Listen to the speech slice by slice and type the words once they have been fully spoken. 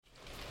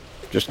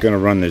Just going to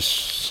run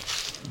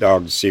this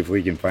dog to see if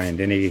we can find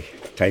any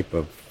type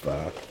of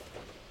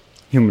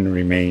human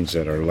remains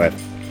that are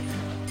left.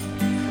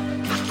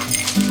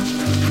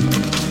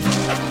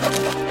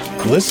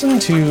 Listen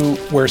to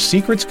Where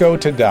Secrets Go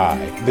to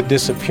Die, The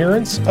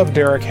Disappearance of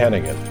Derek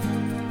Hennigan.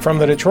 From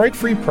the Detroit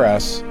Free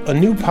Press, a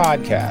new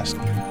podcast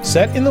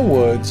set in the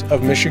woods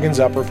of Michigan's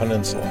Upper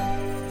Peninsula.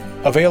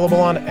 Available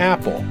on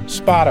Apple,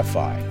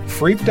 Spotify,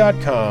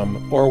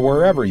 Freep.com, or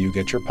wherever you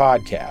get your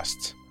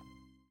podcasts.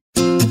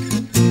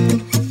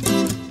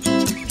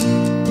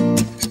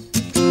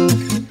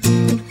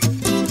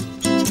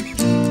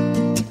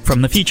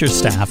 From the feature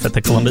staff at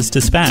the Columbus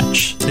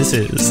Dispatch, this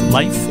is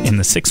Life in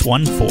the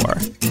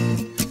 614.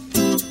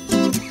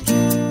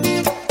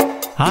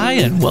 Hi,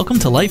 and welcome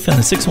to Life in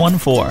the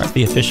 614,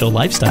 the official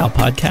lifestyle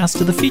podcast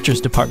of the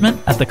features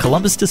department at the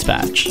Columbus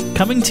Dispatch,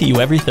 coming to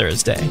you every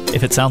Thursday.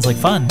 If it sounds like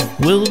fun,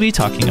 we'll be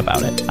talking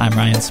about it. I'm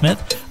Ryan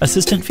Smith,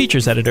 assistant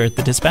features editor at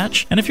the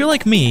Dispatch, and if you're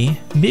like me,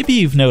 maybe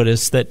you've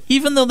noticed that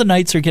even though the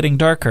nights are getting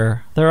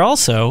darker, they're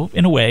also,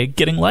 in a way,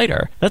 getting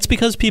lighter. That's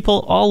because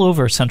people all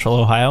over Central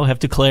Ohio have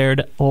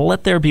declared,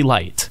 "Let there be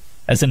light,"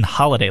 as in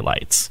holiday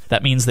lights.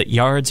 That means that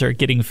yards are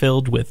getting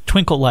filled with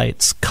twinkle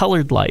lights,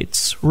 colored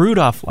lights,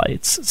 Rudolph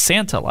lights,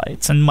 Santa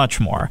lights, and much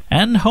more.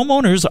 And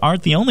homeowners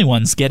aren't the only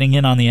ones getting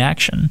in on the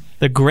action.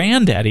 The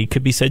granddaddy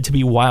could be said to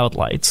be Wild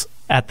Lights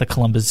at the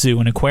Columbus Zoo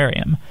and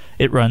Aquarium.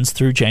 It runs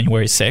through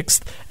January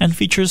 6th and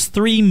features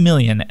 3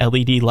 million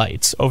LED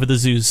lights over the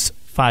zoo's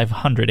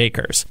 500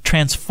 acres,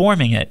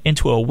 transforming it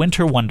into a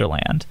winter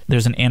wonderland.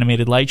 There's an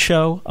animated light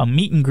show, a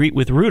meet and greet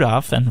with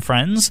Rudolph and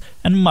friends,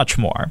 and much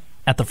more.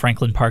 At the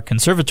Franklin Park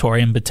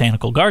Conservatory and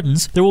Botanical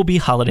Gardens, there will be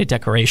holiday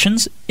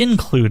decorations,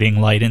 including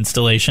light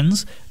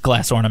installations,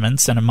 glass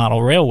ornaments, and a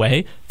model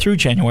railway through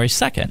January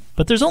 2nd.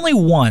 But there's only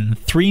one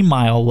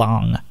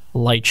 3-mile-long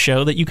light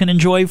show that you can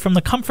enjoy from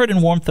the comfort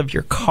and warmth of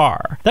your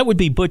car. That would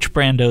be Butch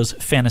Brando's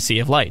Fantasy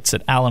of Lights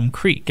at Alum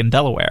Creek in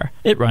Delaware.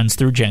 It runs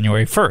through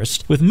January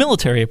 1st, with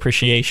Military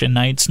Appreciation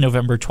Nights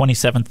November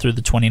 27th through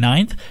the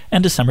 29th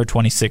and December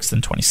 26th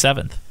and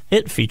 27th.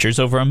 It features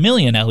over 1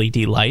 million LED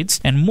lights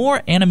and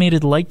more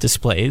animated light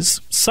displays,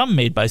 some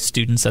made by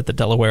students at the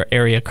Delaware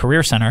Area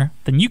Career Center,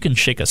 than you can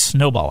shake a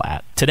snowball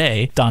at.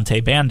 Today, Dante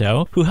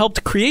Bando, who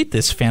helped create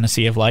this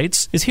Fantasy of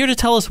Lights, is here to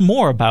tell us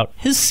more about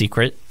his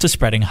secret to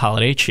spreading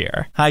holiday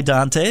cheer. Hi,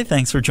 Dante.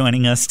 Thanks for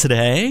joining us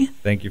today.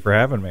 Thank you for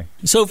having me.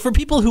 So for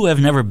people who have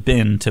never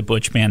been to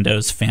Butch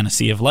Bando's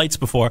Fantasy of Lights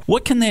before,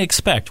 what can they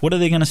expect? What are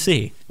they going to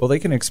see? Well, they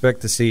can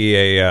expect to see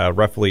a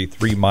roughly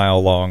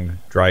 3-mile-long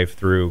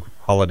drive-through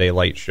holiday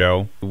light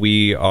show.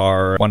 We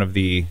are one of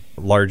the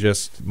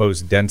largest,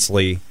 most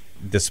densely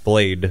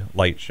displayed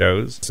light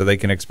shows, so they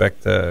can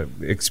expect to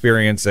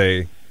experience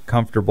a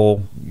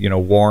comfortable,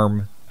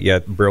 warm,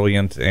 yet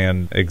brilliant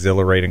and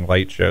exhilarating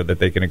light show that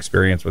they can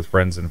experience with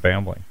friends and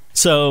family.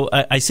 So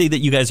I see that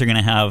you guys are going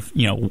to have,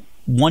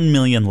 1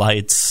 million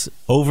lights,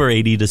 over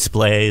 80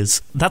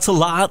 displays. That's a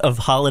lot of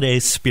holiday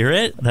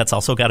spirit. That's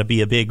also got to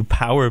be a big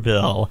power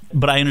bill.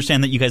 But I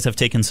understand that you guys have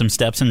taken some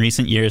steps in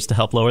recent years to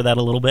help lower that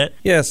a little bit.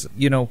 Yes,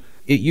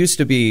 it used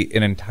to be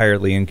an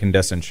entirely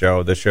incandescent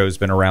show. The show's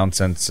been around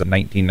since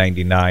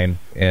 1999,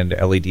 and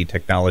LED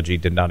technology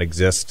did not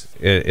exist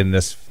in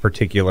this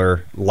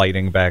particular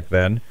lighting back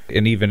then.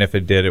 And even if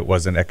it did, it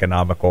wasn't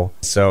economical.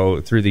 So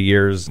through the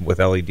years, with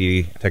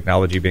LED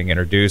technology being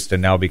introduced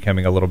and now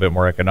becoming a little bit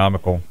more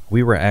economical,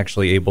 we were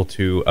actually able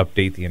to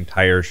update the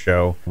entire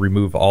show,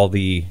 remove all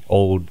the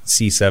old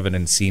C7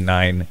 and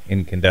C9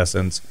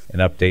 incandescents, and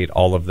update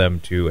all of them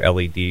to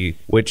LED,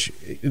 which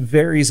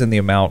varies in the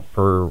amount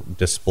per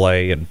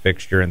display and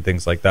fixture and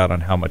things like that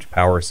on how much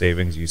power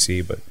savings you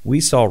see. But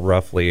we saw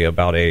roughly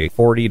about a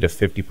 40 to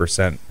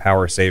 50%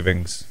 power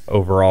savings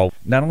overall.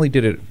 Not only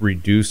did it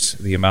reduce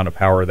the amount of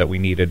power that we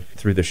needed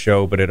through the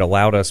show, but it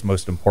allowed us,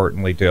 most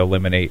importantly, to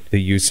eliminate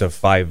the use of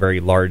 5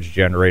 very large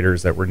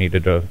generators that were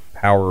needed to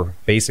power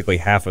basically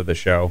half of the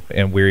show.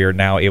 And we are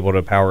now able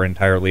to power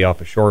entirely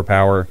off of shore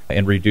power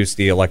and reduce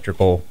the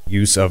electrical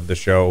use of the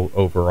show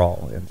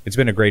overall. And it's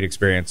been a great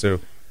experience.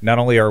 So not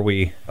only are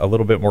we a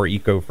little bit more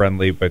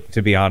eco-friendly, but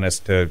to be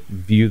honest, to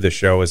view the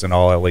show as an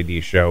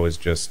all-LED show is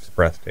just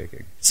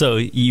breathtaking. So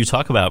you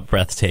talk about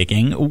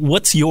breathtaking.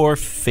 What's your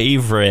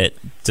favorite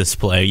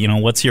display?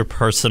 What's your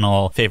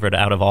personal favorite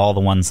out of all the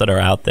ones that are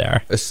out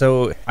there?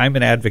 So I'm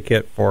an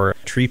advocate for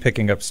Tree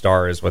Picking Up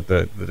Star is what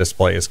the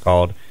display is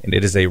called. And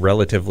it is a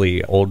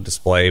relatively old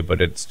display,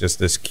 but it's just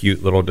this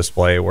cute little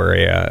display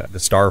where the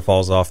star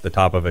falls off the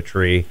top of a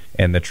tree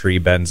and the tree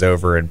bends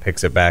over and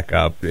picks it back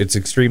up. It's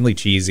extremely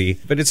cheesy,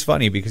 but it's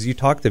funny because you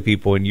talk to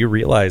people and you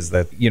realize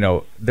that,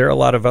 there are a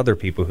lot of other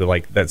people who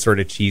like that sort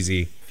of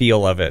cheesy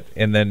feel of it.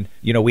 And then,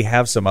 we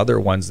have some other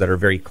ones that are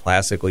very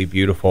classically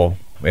beautiful.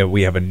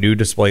 We have a new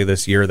display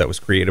this year that was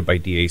created by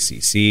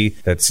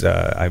DACC that's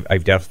I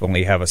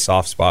definitely have a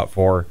soft spot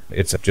for.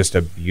 It's just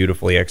a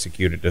beautifully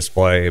executed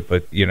display,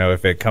 but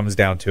if it comes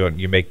down to it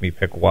and you make me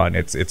pick one,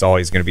 it's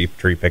always going to be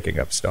Tree Picking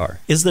Up Star.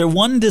 Is there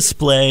one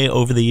display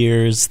over the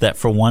years that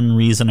for one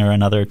reason or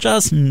another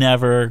just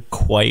never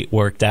quite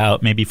worked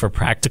out, maybe for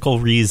practical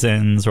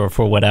reasons or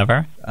for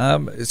whatever?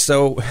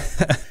 So,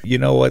 you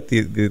know what?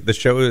 The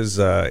show is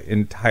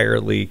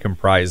entirely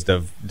comprised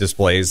of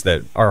displays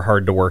that are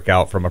hard to work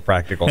out from a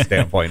practical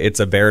standpoint. It's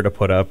a bear to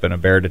put up and a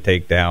bear to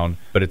take down,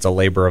 but it's a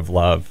labor of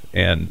love.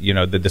 And,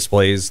 the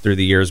displays through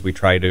the years, we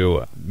try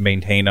to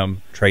maintain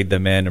them, trade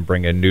them in, and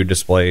bring in new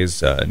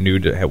displays.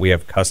 We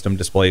have custom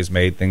displays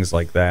made, things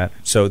like that.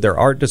 So there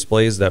are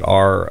displays that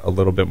are a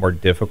little bit more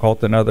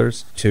difficult than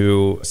others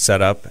to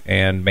set up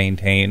and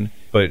maintain.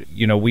 But,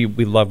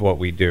 we love what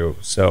we do.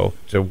 So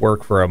to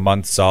work for a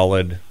month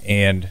solid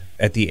and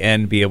at the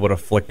end be able to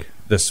flick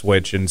the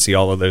switch and see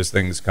all of those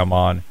things come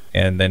on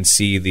and then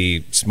see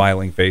the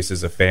smiling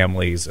faces of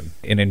families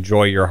and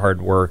enjoy your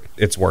hard work,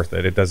 it's worth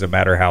it. It doesn't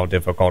matter how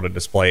difficult a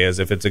display is.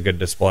 If it's a good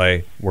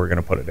display, we're going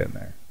to put it in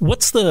there.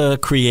 What's the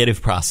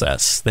creative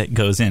process that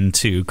goes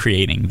into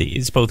creating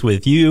these, both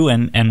with you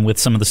and with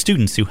some of the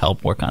students who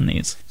help work on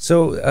these?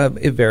 So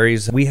it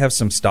varies. We have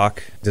some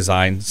stock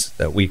designs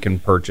that we can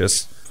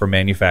purchase for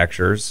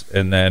manufacturers,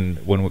 and then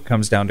when it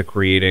comes down to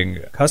creating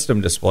custom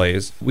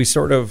displays, we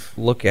sort of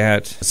look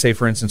at, say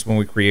for instance, when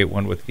we create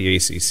one with the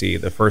ACC,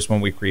 the first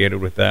one we created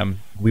with them,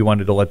 we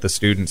wanted to let the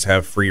students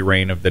have free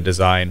reign of the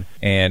design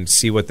and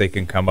see what they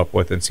can come up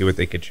with and see what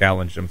they could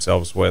challenge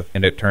themselves with,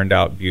 and it turned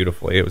out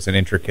beautifully. It was an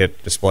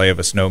intricate display of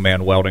a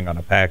snowman welding on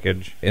a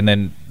package. And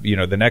then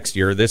the next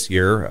year, this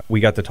year, we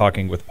got to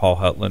talking with Paul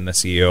Hutland, the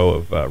CEO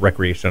of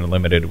Recreation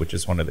Unlimited, which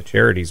is one of the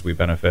charities we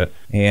benefit,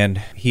 and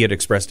he had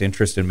expressed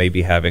interest in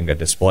maybe having a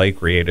display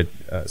created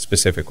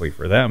specifically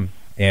for them,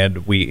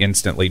 and we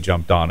instantly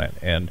jumped on it,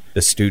 and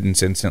the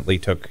students instantly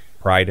took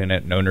pride in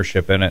it and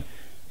ownership in it.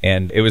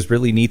 And it was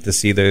really neat to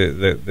see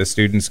the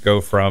students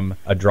go from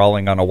a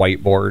drawing on a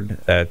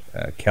whiteboard that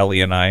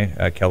Kelly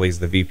and Kelly's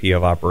the VP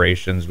of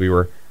operations, we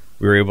were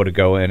able to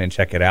go in and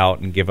check it out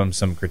and give them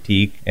some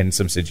critique and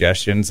some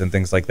suggestions and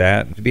things like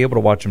that. And to be able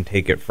to watch them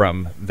take it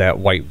from that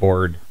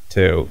whiteboard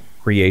to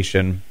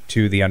creation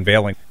to the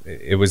unveiling,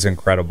 it was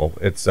incredible.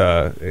 It's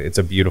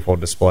a beautiful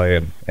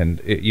display, and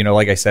it,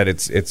 like I said,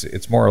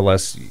 it's more or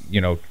less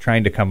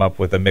trying to come up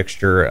with a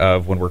mixture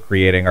of, when we're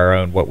creating our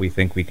own, what we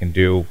think we can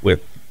do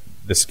with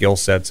the skill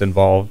sets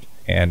involved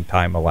and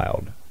time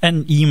allowed.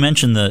 And you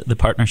mentioned the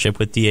partnership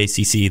with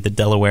DACC, the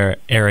Delaware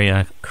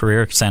Area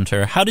Career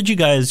Center. How did you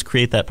guys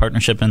create that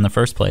partnership in the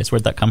first place?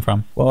 Where'd that come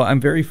from? Well, I'm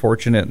very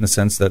fortunate in the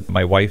sense that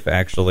my wife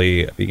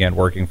actually began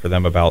working for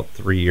them about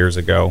 3 years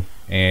ago,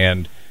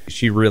 and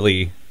she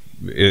really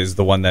is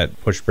the one that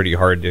pushed pretty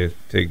hard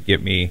to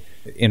get me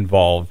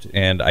involved.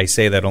 And I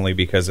say that only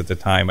because at the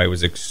time I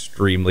was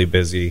extremely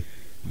busy,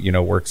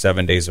 worked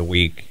 7 days a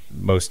week,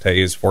 most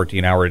days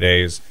 14-hour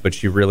days, but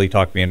she really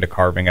talked me into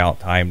carving out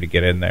time to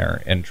get in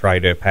there and try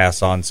to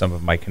pass on some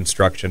of my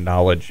construction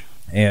knowledge,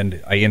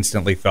 and I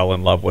instantly fell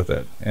in love with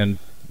it. And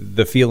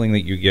the feeling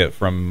that you get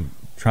from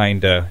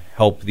trying to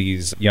help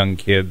these young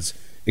kids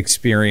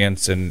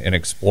experience and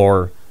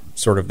explore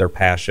sort of their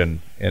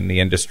passion in the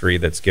industry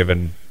that's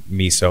given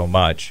me so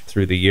much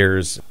through the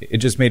years, it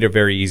just made it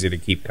very easy to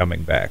keep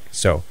coming back.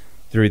 So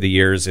through the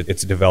years,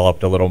 it's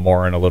developed a little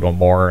more,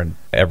 and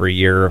every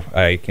year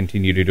I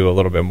continue to do a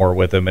little bit more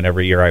with them, and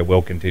every year I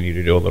will continue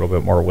to do a little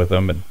bit more with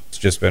them, and it's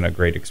just been a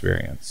great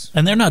experience.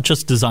 And they're not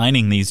just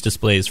designing these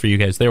displays for you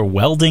guys, they're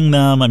welding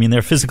them. I mean,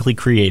 they're physically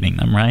creating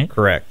them, right?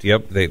 Correct,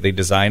 yep. They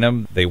design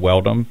them, they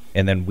weld them,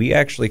 and then we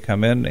actually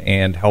come in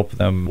and help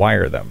them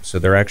wire them. So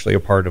they're actually a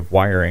part of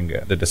wiring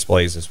the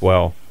displays as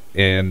well.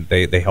 And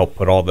they help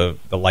put all the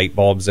light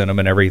bulbs in them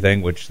and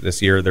everything, which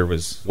this year there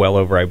was well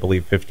over, I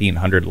believe,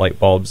 1,500 light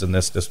bulbs in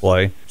this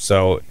display.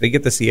 So they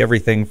get to see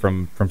everything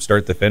from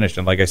start to finish.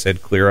 And like I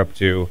said, clear up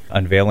to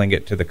unveiling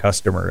it to the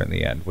customer in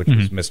the end, which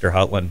is Mr.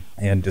 Hutland.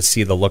 And to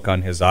see the look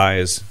on his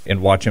eyes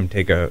and watch him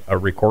take a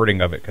recording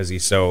of it because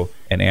he's so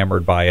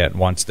enamored by it and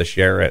wants to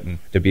share it. And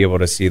to be able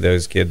to see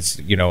those kids,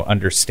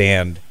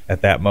 understand at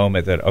that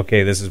moment that,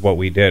 okay, this is what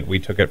we did. We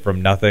took it from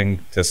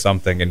nothing to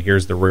something, and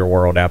here's the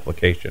real-world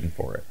application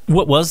for it.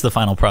 What was the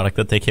final product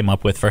that they came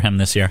up with for him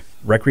this year?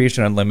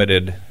 Recreation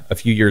Unlimited, a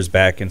few years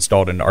back,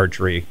 installed an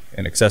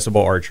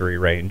accessible archery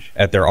range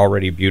at their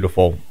already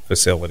beautiful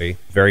facility.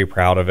 Very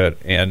proud of it,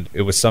 and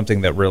it was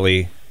something that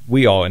really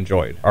we all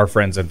enjoyed. Our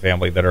friends and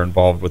family that are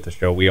involved with the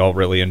show, we all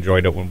really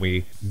enjoyed it when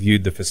we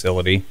viewed the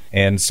facility.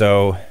 And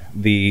so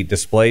the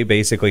display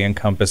basically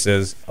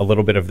encompasses a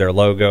little bit of their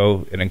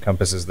logo, it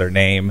encompasses their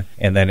name,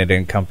 and then it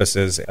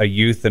encompasses a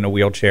youth in a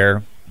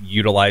wheelchair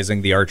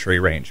utilizing the archery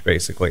range,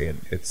 basically.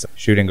 And it's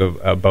shooting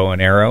a bow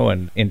and arrow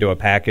and into a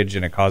package,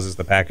 and it causes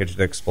the package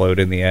to explode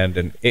in the end.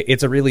 And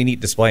it's a really neat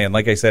display. And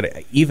like I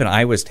said, even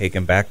I was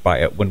taken back by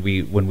it when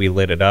we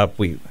lit it up.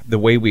 The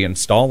way we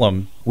install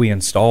them, we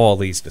install all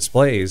these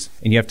displays,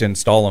 and you have to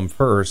install them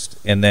first,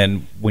 and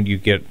then when you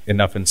get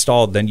enough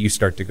installed, then you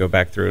start to go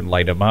back through and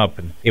light them up.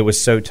 And it was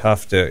so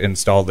tough to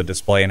install the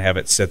display and have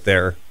it sit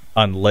there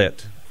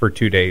unlit for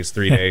 2 days,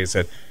 3 days.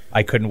 And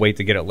I couldn't wait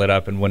to get it lit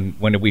up, and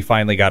when we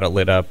finally got it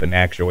lit up and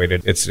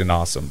actuated, it's an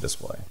awesome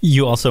display.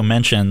 You also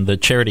mentioned the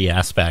charity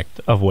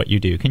aspect of what you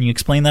do. Can you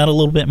explain that a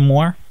little bit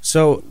more?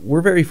 So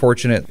we're very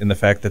fortunate in the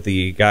fact that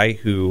the guy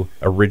who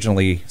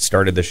originally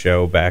started the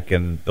show back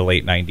in the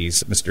late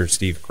 90s, Mr.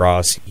 Steve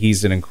Cross,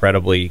 he's an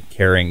incredibly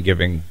caring,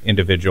 giving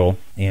individual,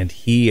 and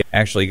he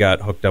actually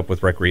got hooked up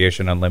with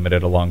Recreation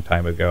Unlimited a long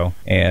time ago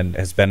and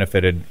has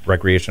benefited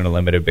Recreation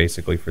Unlimited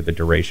basically for the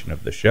duration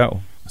of the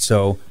show.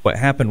 So what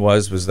happened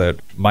was that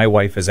my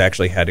wife has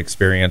actually had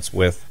experience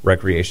with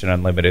Recreation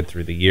Unlimited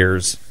through the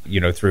years,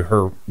 through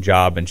her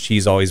job, and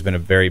she's always been a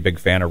very big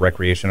fan of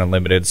Recreation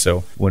Unlimited.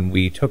 So when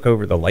we took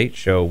over the light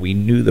show, we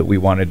knew that we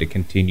wanted to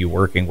continue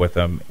working with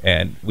them,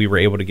 and we were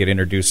able to get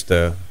introduced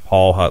to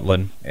Paul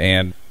Hutland,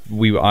 and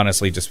we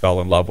honestly just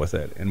fell in love with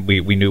it, and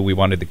we knew we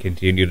wanted to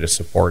continue to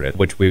support it,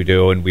 which we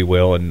do and we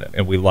will,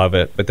 and we love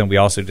it. But then we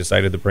also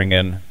decided to bring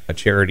in a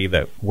charity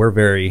that we're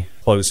very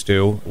close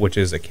to, which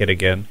is A Kid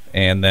Again.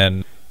 And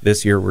then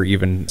this year, we're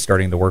even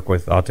starting to work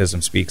with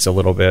Autism Speaks a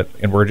little bit,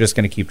 and we're just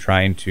going to keep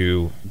trying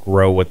to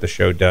grow what the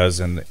show does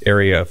in the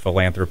area of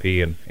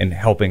philanthropy and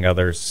helping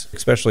others,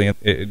 especially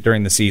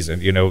during the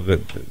season.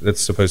 That's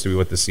supposed to be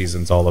what the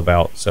season's all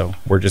about. So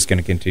we're just going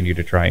to continue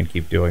to try and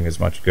keep doing as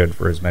much good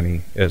for as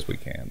many as we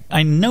can.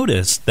 I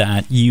noticed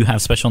that you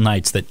have special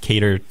nights that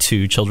cater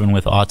to children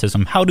with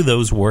autism. How do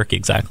those work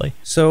exactly?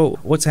 So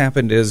what's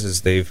happened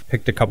is they've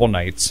picked a couple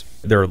nights.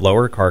 They're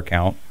lower car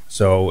count.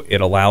 So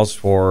it allows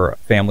for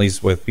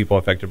families with people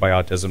affected by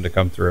autism to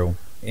come through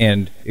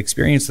and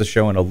experience the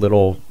show at a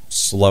little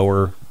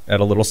slower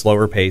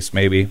pace,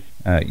 maybe.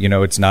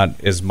 It's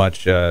not as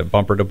much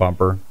bumper to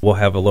bumper. We'll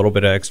have a little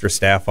bit of extra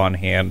staff on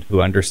hand who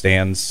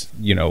understands,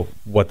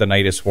 what the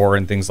night is for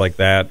and things like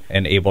that,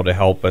 and able to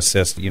help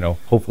assist,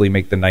 hopefully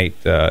make the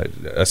night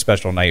a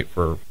special night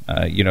for,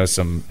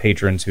 some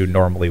patrons who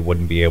normally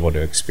wouldn't be able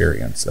to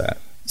experience that.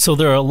 So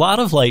there are a lot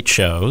of light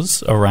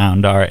shows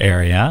around our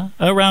area,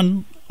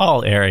 around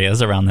all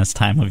areas around this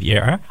time of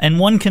year, and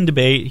one can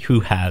debate who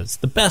has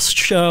the best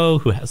show,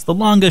 who has the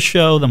longest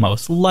show, the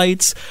most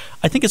lights.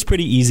 I think it's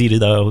pretty easy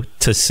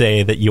to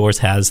say that yours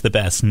has the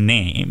best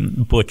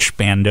name. Butch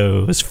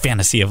Bando's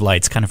Fantasy of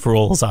Lights kind of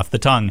rolls off the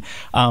tongue.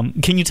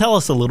 Can you tell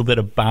us a little bit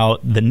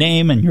about the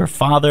name and your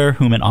father,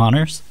 whom it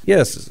honors?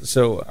 Yes.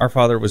 So our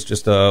father was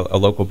just a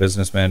local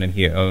businessman, and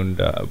he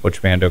owned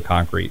Butch Bando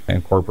Concrete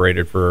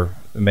Incorporated for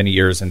many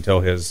years until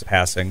his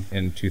passing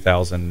in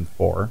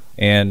 2004.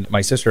 And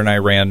my sister and I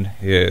ran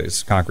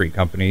his concrete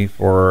company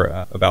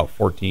for about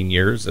 14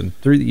 years. And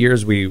through the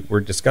years, we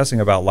were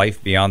discussing about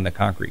life beyond the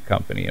concrete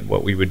company and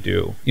what we would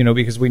do,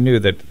 because we knew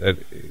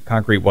that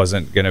concrete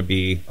wasn't going to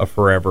be a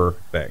forever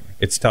thing.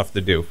 It's tough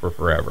to do for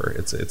forever.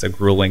 It's a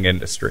grueling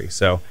industry.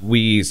 So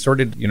we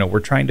started, we're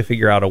trying to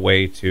figure out a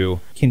way to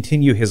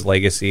continue his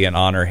legacy and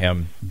honor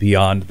him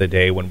beyond the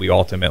day when we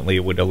ultimately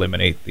would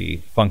eliminate the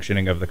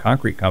functioning of the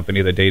concrete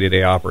company, the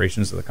day-to-day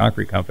operations of the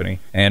concrete company.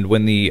 And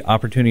when the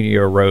opportunity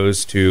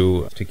arose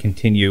to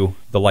continue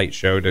the light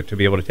show, to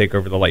be able to take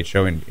over the light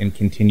show and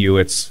continue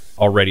its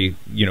already,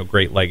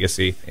 great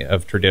legacy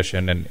of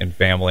tradition and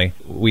family,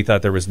 we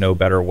thought there was no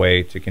better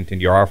way to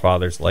continue our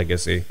father's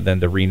legacy than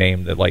to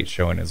rename the light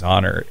show in his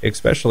honor,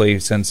 especially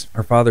since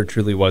our father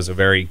truly was a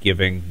very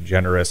giving,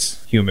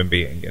 generous human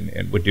being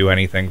and would do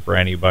anything for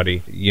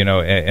anybody,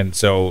 and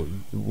so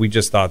we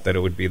just thought that it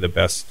would be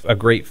a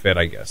great fit,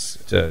 I guess,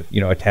 to,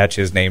 attach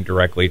his name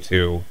directly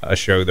to a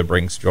show that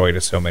brings joy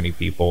to so many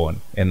people.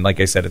 And like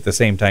I said, at the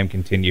same time,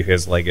 continue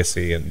his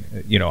legacy and,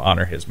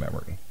 honor his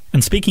memory.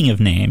 And speaking of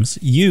names,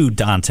 you,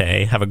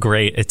 Dante, have a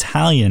great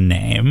Italian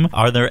name.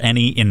 Are there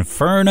any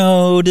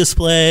Inferno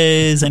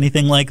displays,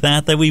 anything like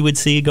that we would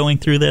see going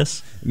through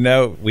this?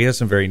 No, we have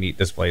some very neat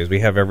displays.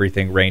 We have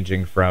everything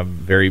ranging from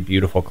very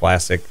beautiful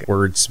classic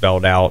words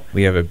spelled out.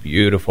 We have a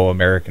beautiful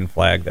American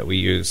flag that we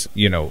use,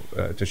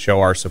 to show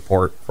our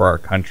support for our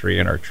country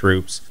and our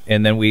troops.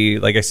 And then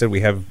like I said, we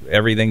have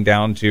everything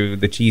down to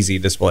the cheesy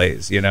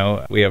displays.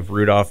 We have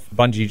Rudolph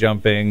bungee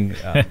jumping,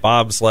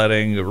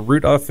 bobsledding.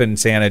 Rudolph and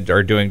Santa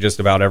are doing just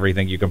about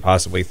everything you can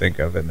possibly think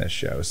of in this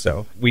show.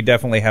 So we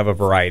definitely have a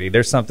variety.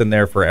 There's something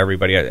there for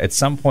everybody. At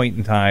some point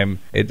in time,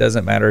 it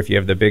doesn't matter if you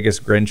have the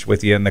biggest Grinch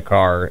with you in the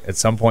car. At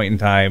some point in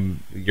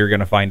time, you're going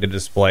to find a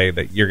display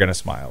that you're going to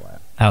smile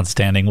at.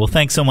 Outstanding. Well,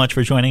 thanks so much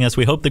for joining us.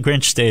 We hope the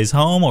Grinch stays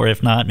home, or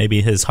if not,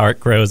 maybe his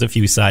heart grows a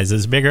few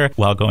sizes bigger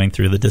while going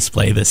through the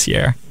display this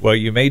year. Well,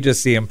 you may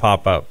just see him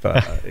pop up,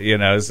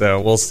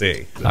 so we'll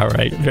see. All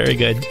right. Very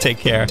good. Take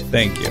care.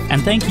 Thank you.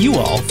 And thank you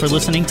all for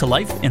listening to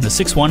Life in the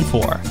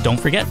 614. Don't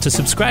forget to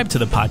subscribe to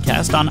the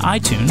podcast on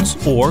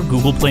iTunes or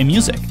Google Play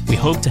Music. We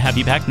hope to have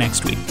you back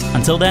next week.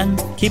 Until then,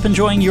 keep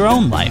enjoying your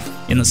own life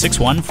in the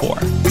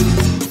 614.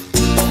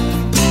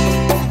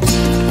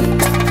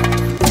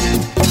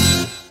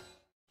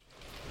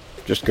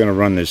 Just going to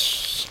run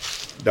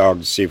this dog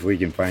to see if we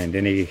can find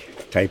any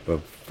type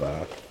of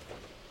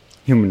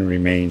human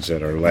remains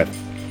that are left.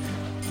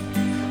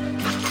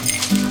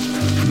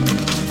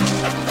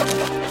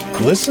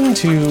 Listen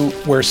to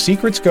Where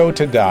Secrets Go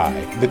to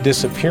Die, The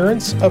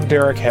Disappearance of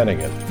Derek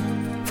Hennigan.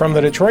 From the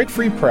Detroit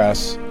Free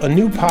Press, a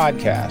new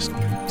podcast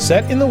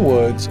set in the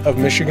woods of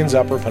Michigan's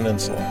Upper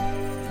Peninsula.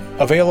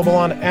 Available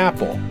on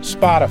Apple,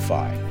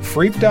 Spotify,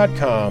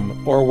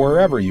 Freep.com, or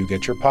wherever you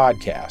get your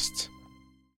podcasts.